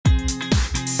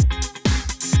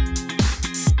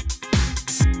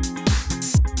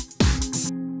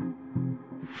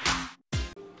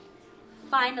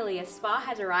Finally, a spa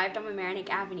has arrived on Mamaroneck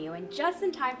Avenue and just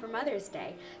in time for Mother's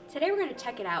Day. Today we're going to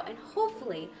check it out and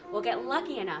hopefully we'll get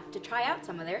lucky enough to try out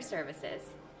some of their services.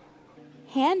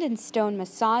 Hand and Stone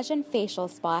Massage and Facial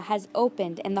Spa has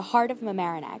opened in the heart of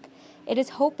Mamaroneck. It is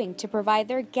hoping to provide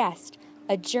their guests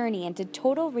a journey into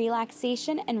total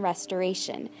relaxation and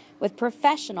restoration with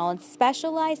professional and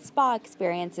specialized spa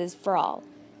experiences for all.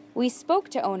 We spoke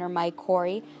to owner Mike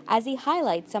Corey as he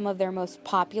highlights some of their most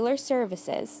popular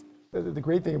services. The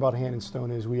great thing about Hand and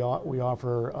Stone is we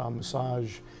offer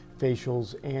massage,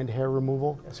 facials, and hair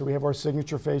removal. So we have our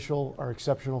signature facial, our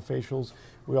exceptional facials.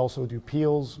 We also do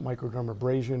peels,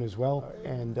 microdermabrasion as well.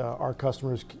 And our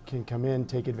customers can come in,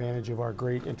 take advantage of our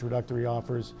great introductory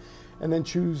offers, and then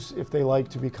choose if they like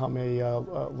to become a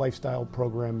lifestyle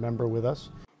program member with us.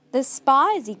 The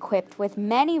spa is equipped with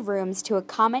many rooms to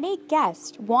accommodate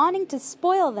guests wanting to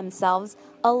spoil themselves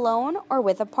alone or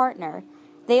with a partner.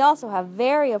 They also have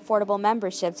very affordable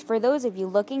memberships for those of you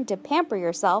looking to pamper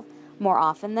yourself more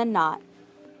often than not.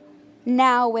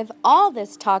 Now, with all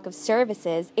this talk of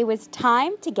services, it was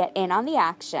time to get in on the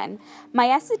action. My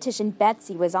esthetician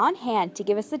Betsy was on hand to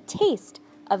give us a taste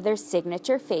of their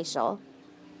signature facial.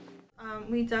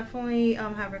 We definitely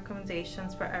have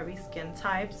recommendations for every skin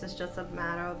types. It's just a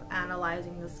matter of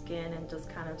analyzing the skin and just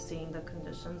kind of seeing the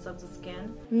conditions of the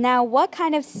skin. Now, what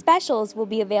kind of specials will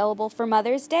be available for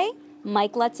Mother's Day?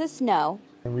 Mike lets us know.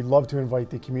 And we'd love to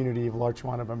invite the community of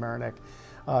Larchmont and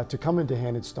Mamaroneck to come into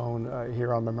Hand and Stone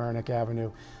here on Mamaroneck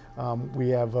Avenue. We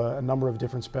have a number of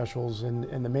different specials,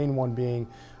 and the main one being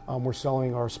we're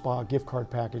selling our spa gift card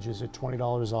packages at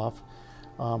 $20 off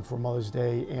for Mother's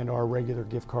Day, and our regular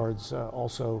gift cards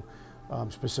also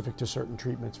specific to certain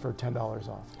treatments for $10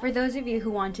 off. For those of you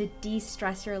who want to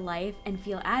de-stress your life and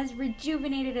feel as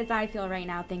rejuvenated as I feel right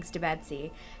now thanks to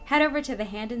Betsy, head over to the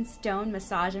Hand and Stone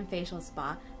Massage and Facial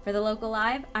Spa. For the Local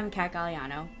Live, I'm Cat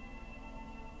Galeano.